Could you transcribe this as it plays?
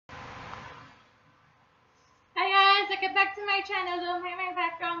my channel, don't mind my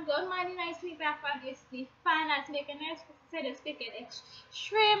background, don't mind the nice background. It's the fan that's making nice because it's making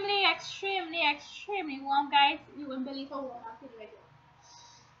extremely warm, guys. You won't believe how warm I feel right now.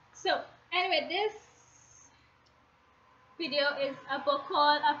 So anyway, this video is a book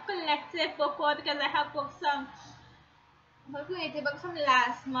haul, a collective book haul, because I have books from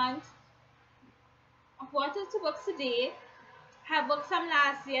last month. I bought 2 books today. I have books from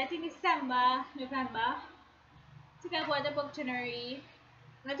last year, I think December, November. I think I bought the book January.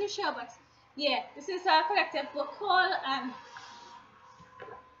 I'm not too sure, but yeah, this is a collective book haul, and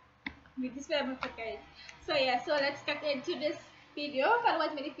this way I'm guys. So yeah, so let's get into this video. I don't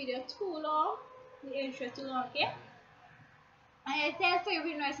want to make the video too long, the intro too long, okay? And I tell for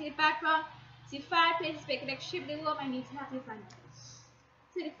you know, see the background, see fireplace, make it extremely warm. I need to have the fan.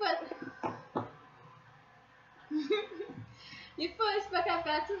 So the first the first book I've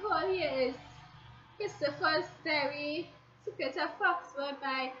got to hold here is Christopher's Diary, Secrets of FOXWORTH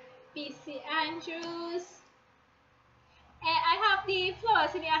by B.C. Andrews. And I have the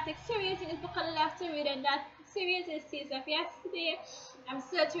Flowers in the Attic series in this book I love to read, and that series is Seeds of Yesterday. I'm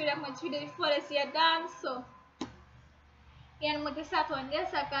still to read, I'm going to read it before this year done. So yeah, I'm going to start on this.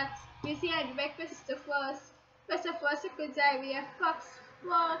 I've got B.C. Andrews by Christopher's Secret Diary of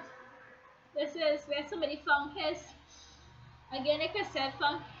FOXWORTH. This is where somebody found his, again like I said,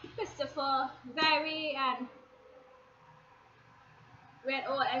 from Christopher Diary, and read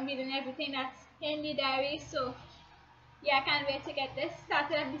all and reading everything that's in the diary. So yeah, I can't wait to get this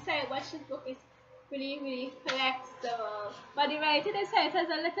started and decide what this book is really collectible. But the writing itself is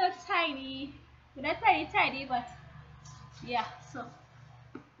a little tiny, not tiny, but yeah. So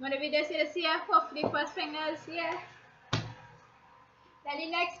when the video is here, hopefully first fingers, yeah. Then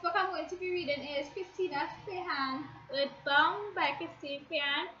the next book I'm going to be reading is FEEHAN, Earthbound by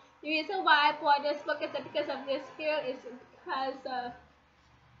FEEHAN. The reason why I bought this book is because of this girl, is because of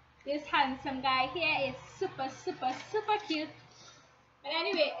this handsome guy here. Is super cute. But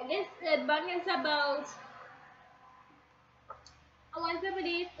anyway, this Earthbound is about, I want to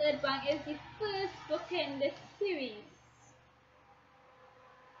believe Earthbound is the first book in this series.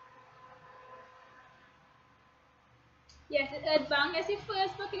 Yes, Earthbound is the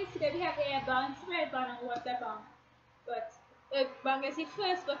first book in the series. We have Airbound, Spiritbound, and Waterbound. But Earthbound is the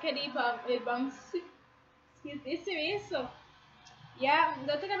first book in the Earthbound series. So yeah, I'm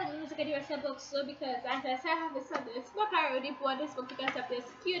not gonna look at the rest of the books, so because as I said, I have this book. I already bought this book because of this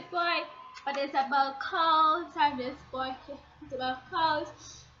cute boy, but it's about cows, and this boy, it's about cows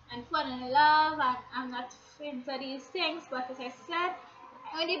and falling in love, and I'm not into these things, but as I said,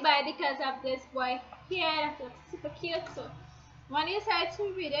 I only buy it because of this boy here that looks super cute. So when you decide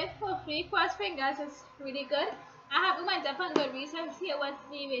to read it, hopefully cross fingers, it's really good. I have went up on Goodreads and see what's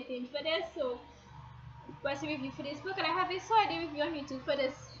the rating for this, so what's the review for this book, and I have saw the review on YouTube for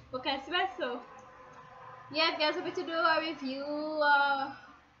this book as well. So yeah, if you guys want me to do a review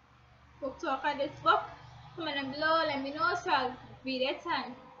book talk on this book, comment down below, let me know, so I'll read it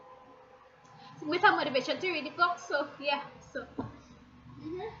and with a motivation to read the book. So yeah, so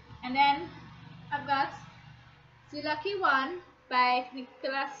and then I've got The Lucky One by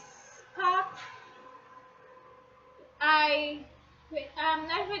Nicholas Park. I'm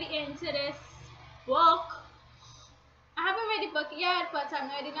not really into this book. I haven't read the book yet, but I'm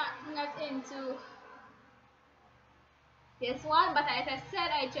really not into this one. But as I said,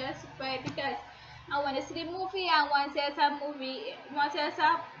 I just read it because I want to see the movie, and once there's a movie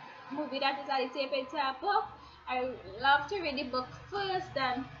that is adapted to a book, I love to read the book first,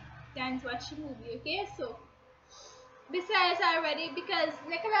 then watch the movie. Okay, so besides I read it because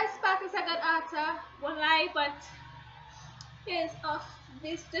Nicholas Sparks is a good author, one lie, but this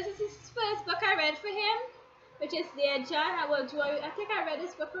is his first book I read for him, which is Dear John. I think I read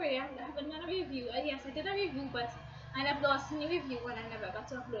this book already. I haven't done a review. Yes, I did a review, but I have lost any review when I never got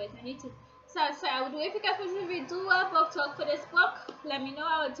to upload it. I need to. So I will do it. If you guys want me to do a book talk for this book, let me know.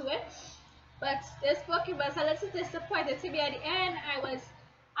 I will do it. But this book, it was a little disappointed to me at the end.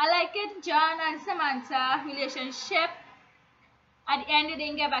 I like it, John and Samantha relationship. At the end, they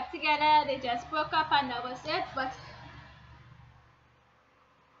didn't get back together. They just broke up, and that was it. But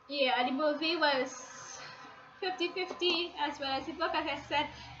yeah, the movie was 50-50 as well as the book. As I said,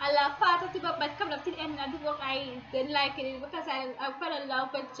 I love part of the book, but coming up to the end of the book, I didn't like it because I fell in love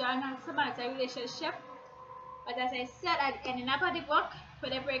with John and Samantha relationship. But as I said, at the ending of the book,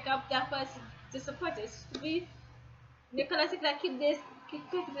 when they break up, that was disappointing to me. Nicholas is like keep they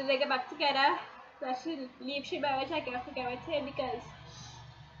get back together. So she leave she marriage, I get together with him, because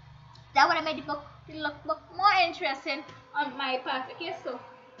that would have made the book more interesting on my part. Okay, so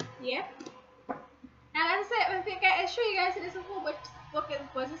yeah. And as I said, think I show you guys this whole book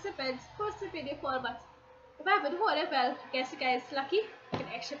was supposed to be the whole, but if I have the whole, well, guess you guys lucky. I can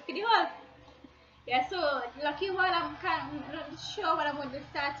actually pick the whole. Yeah, so lucky one. I'm not sure when I'm going to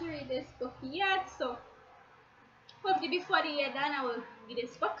start to read this book yet. So hopefully before the year done, I will read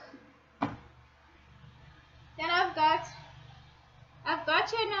this book. Then I've got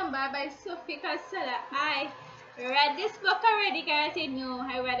Your Number by Sophie KINSELLA. I read this book already, guys. I know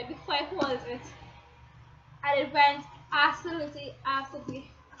I read it before I hold it, and it went absolutely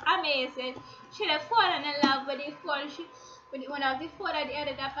amazing. She had fallen in love with the phone. With one of the phone that they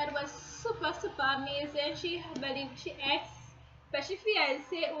ended up, and it was super amazing. She believed she ex, but she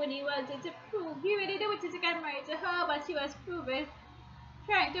fiance only wanted to prove he really didn't want to get married to her, but she was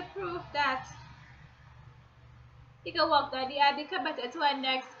trying to prove that he could walk down the aisle, become better to her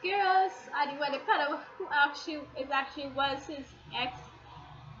next girls, and when the fellow who actually was his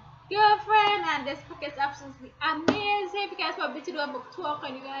ex-girlfriend. And this book is absolutely amazing. If you guys want me to do a book talk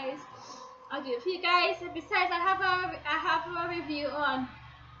on you guys, I'll do it for you guys. And besides, I have a review on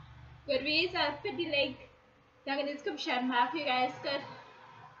Goodreads. I'll put the link down in the description box. You guys could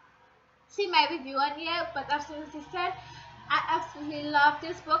see my review on here. But absolutely said, I absolutely love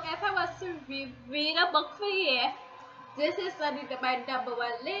this book. If I was to read a book for the year, this is my number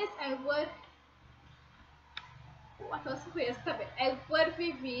one list. I would. What was the first topic? I would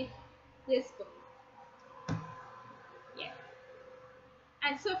reread this book. Yeah.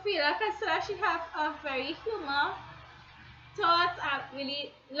 And Sophie KINSELLA, she have a very humor thoughts. I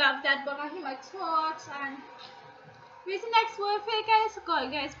really love that book of humor thoughts. And where's the next word for you guys? Call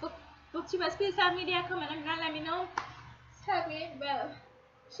guys book to my social media. Comment and let me know. Tell me. Well,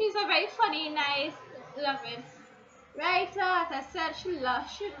 she's a very funny, nice, loving writer. As I said, she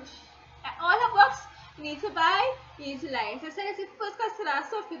all her books you need to buy, you need to like. As I said, it's the first KINSELLA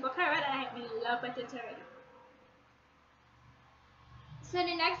Sophie book I read, and I'm in love with it already. So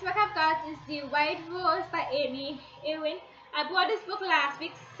the next book I've got is The White Rose by EWING. I bought this book last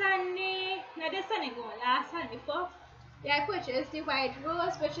week, Sunday, not this Sunday, last Sunday before. Yeah, I purchased The White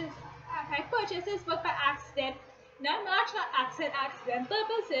Rose, which is, I purchased this book by accident. Not accident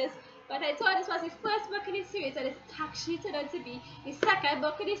purposes, but I thought this was the first book in the series, and it's actually turned out to be the second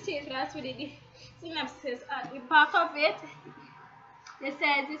book in the series. That's really the synopsis at the back of it. It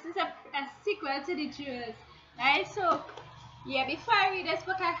says this is a sequel to The Jewels, right? So, yeah, before I read this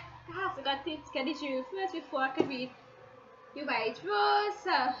book, I have to get the Jewel first before I could read The White Rose.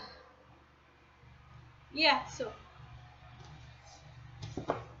 Yeah, so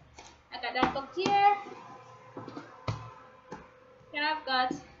I got that book here. Then I've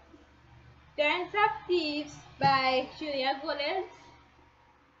got THIEVES by Julia Gollins,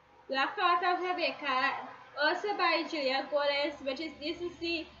 Black Heart of Rebecca, also by Julia Gollins, this is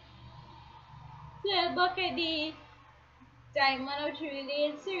the third book in the Diamond of Drury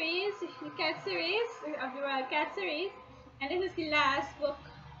Lane series, the cat series, of the Royal Cat series, and this is the last book,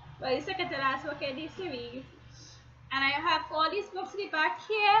 well, the second to last book in the series. And I have all these books in the back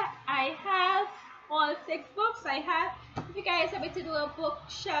here. I have all 6 books. If you guys want me to do a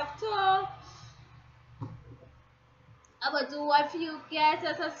bookshelf tour, I will do one for you guys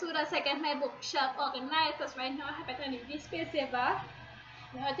as soon as I get my bookshelf organized, because right now I have it on the space saver.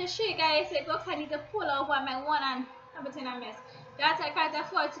 Now to show you guys the books I need to pull out one by one and everything I miss. That I can't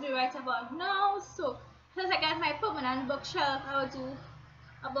afford to do right about now. So since I get my permanent bookshelf, I will do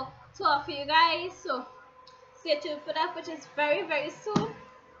a book tour for you guys. So stay tuned for that, which is very soon.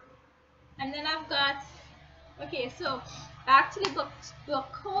 And then I've got, okay, so actually book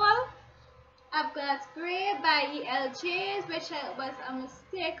haul. I've got Grey by ELJs, which was a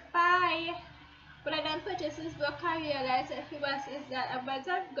mistake by, but I didn't purchase this book. I realized if it was that a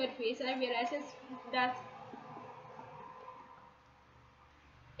better Goodreads, and I realized that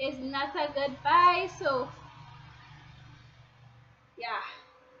is not a good buy. So yeah,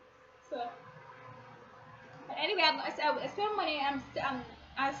 so but anyway, I spend money.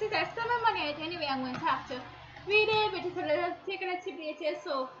 Since I spend my money anyway, I'm going to have to read it, which is a little intimidating.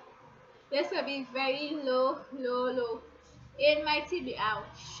 So this will be very low in my TBR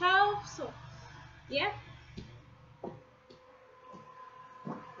shelf. So yeah.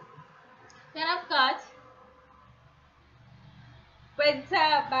 Then I've got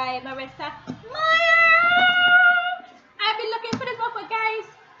Winter by Marissa. I've been looking for this book, but guys,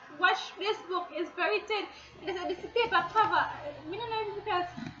 watch, this book is very thin. It's a paper cover. I don't know if it's because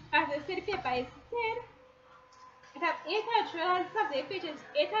as I said, the paper is thin. It has 800 something pages,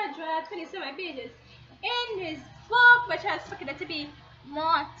 827 pages in this book, which I expected it to be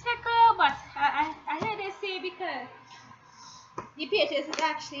more thicker, but I heard they say because the pages is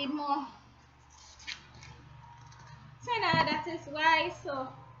actually more China, that is why. So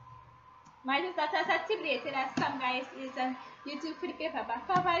mine is not as activated as some guys is on YouTube for the paperback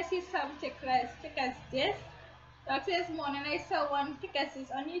cover. I see some stickers this. Like this morning I saw one stickers is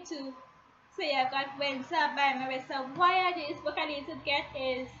on YouTube. So yeah, I got Windsor by Marissa. Why are these book I need to get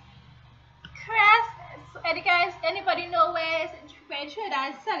is Crest. So, guys, anybody know where Trader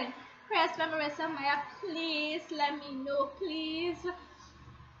is selling Crest by Marissa Meyer? Please let me know, please.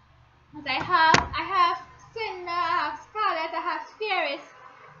 Because I have Cinda, I have Scarlet, I have Fairies,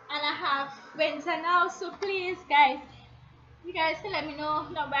 and I have Windsor now. So please, guys, you guys can let me know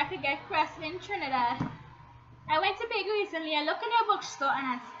where I could get Crest in Trinidad. I went to Tobago recently. I looked in a bookstore and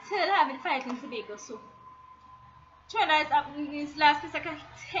I still haven't found it in Tobago. So Trinidad is up in this last place I can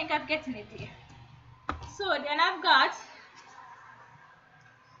think of getting it here. So then I've got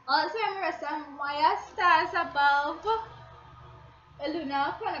also Marissa Meyer Stars Above a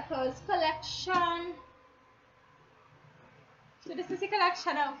Lunar Chronicles collection. So this is a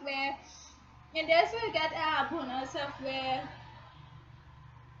collection of where in this we get a bonus of where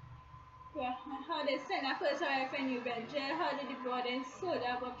how they send a first wife and you venture, how did the brother and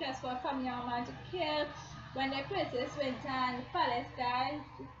soda but just for family and man to kill when the princess went and palace guys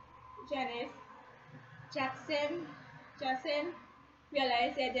Janice Jackson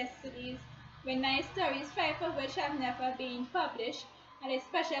realized their destinies with 9 stories, 5 of which have never been published, and a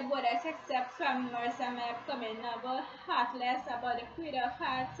special bonus except from Marissa Meyer upcoming novel Heartless about the Queen of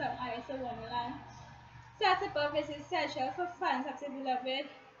Hearts of Alice in Wonderland. Stars Above is essential for fans of the beloved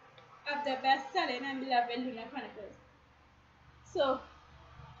of the best-selling and beloved Lunar Chronicles. So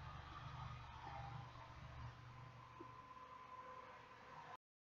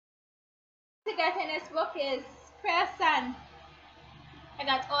to get in this book is Press, and I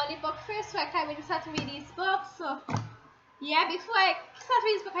got all the book first so I can't really start to read these books. So yeah, before I start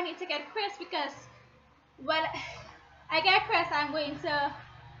reading this book I need to get Chris, because when I get Chris I'm going to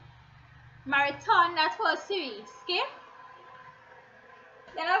marathon that whole series, okay?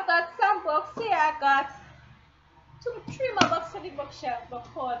 Then I've got some books here. I got 3 more books for the bookshelf, book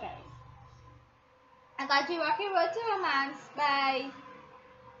 4 guys. I got The Rocky Road to Romance by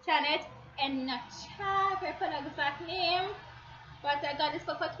Janet and Nacha, I put a exact name. But I got this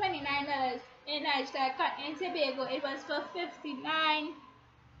book for $29 in Nigeria, in Tobago it was for $59.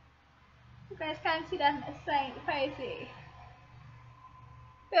 You guys can't see that sign if I say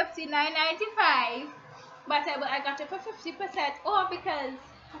 $59.95. But I got it for 50% off because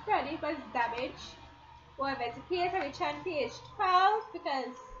apparently it was damaged. However, it's page I reached on page 12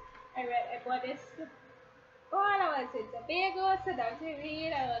 because I bought this while I was in Tobago, so down to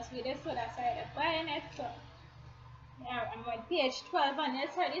read. I was reading, so that's why I ended up buying it. So yeah, I'm on page 12 on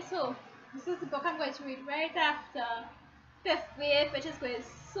this already. So this is the book I'm going to read right after 5th grade, which is going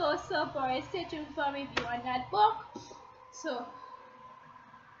so boring. Stay tuned for a review on that book. So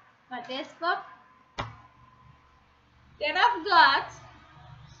got this book. Then I've got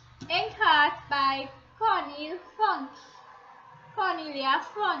INKHEART by Cornelia FUNKE.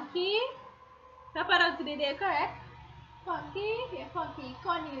 If I pronounced the name correct. FUNKE, yeah, FUNKE,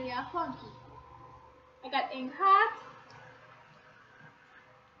 Cornelia FUNKE. I got INKHEART,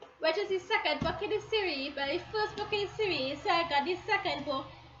 which is the second book in the series, but the first book in the series, so I got the second book.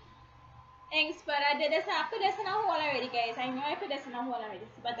 But I did this, I put this in a hole already, guys. I know I put this in a hole already,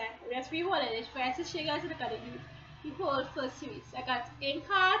 but I just re-rolled it first to show you guys look at it. The whole first series. I got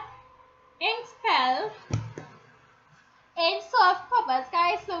INKHEART, ink spell, in soft covers,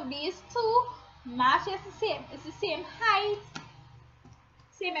 guys. So these two match is the same. It's the same height,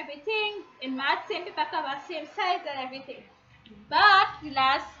 same everything. In match, same paper cover, same size and everything. But the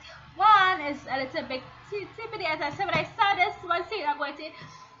last one is a little bit tippity. As I said, when I saw this one series, I'm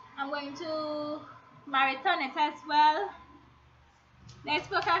going to marathon it as well. Next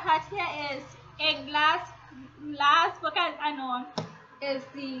book I got here is last book I know is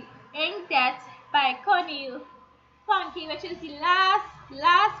the INKDEATH by Cornelia FUNKE, which is the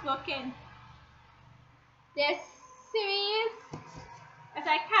last book in this series. As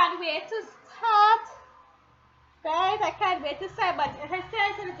I can't wait to start, guys. I can't wait to start. But as I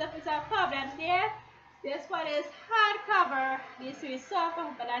said, it's a problem there. This one is hardcover. This is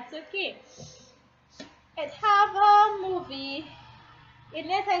softcover, but that's okay. It have a movie.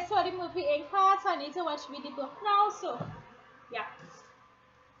 Unless I saw the movie INKHEART, so I need to watch the book now. So, yeah.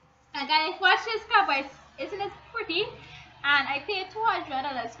 And guys, watch this cover. Isn't it pretty? And I paid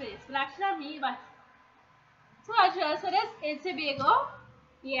 $200 for this. Black not me, but $200 for this in Tobago.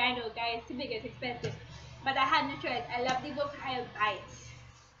 Yeah, I know, guys. Tobago is expensive, but I had no choice. I love the book. I'll buy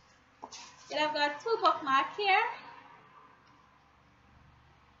it. Then I've got 2 bookmarks here.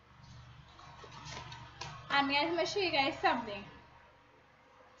 And I'm going to show you guys something.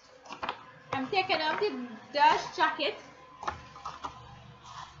 I'm taking off the dust jacket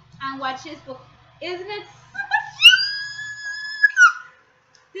and watch this book. Isn't it super cute?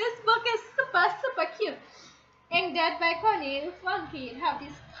 This book is super cute. INKDEATH by Cornelia. Funky. It have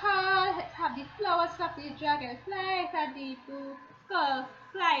this car, it have the flowers of the dragonfly, it have the blue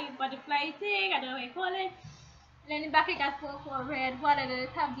fly butterfly thing, I don't know what you call it. And then in the back it got for red one, and then it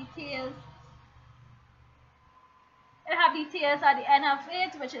have the tails. It have the tails at the end of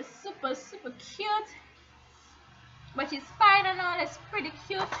it, which is super cute. But it's fine and all, it's pretty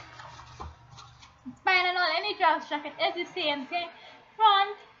cute. It's fine and all, any dress jacket is the same thing.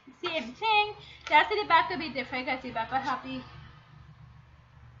 Front, same thing. Just the back will be different because the back will have the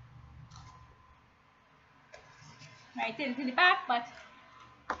right into the back. But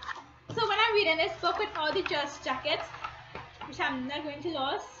so when I'm reading this book with all the dress jackets, which I'm not going to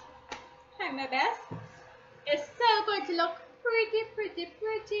lose, trying my best, it's still going to look pretty,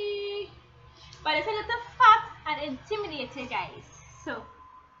 but it's a little fat and intimidating, guys. So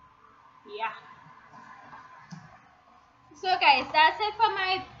yeah. So guys, that's it for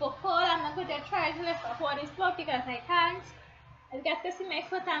my book haul. I'm not going to try to lift up all this book because I can't. I'll get to see my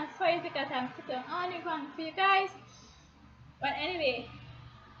foot and foot because I'm sitting on the ground for you guys. But anyway,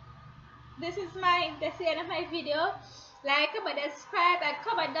 this is the end of my video. Like, comment, subscribe, and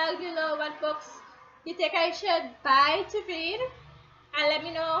comment down below what books you think I should buy to read. And let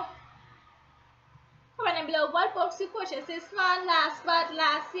me know, comment down below what books you purchased this month,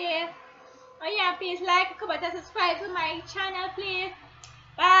 last year. Oh yeah, please like, comment, and subscribe to my channel, please.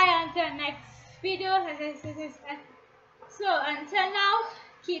 Bye until next video. So until now,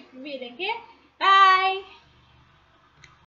 keep reading, okay? Bye.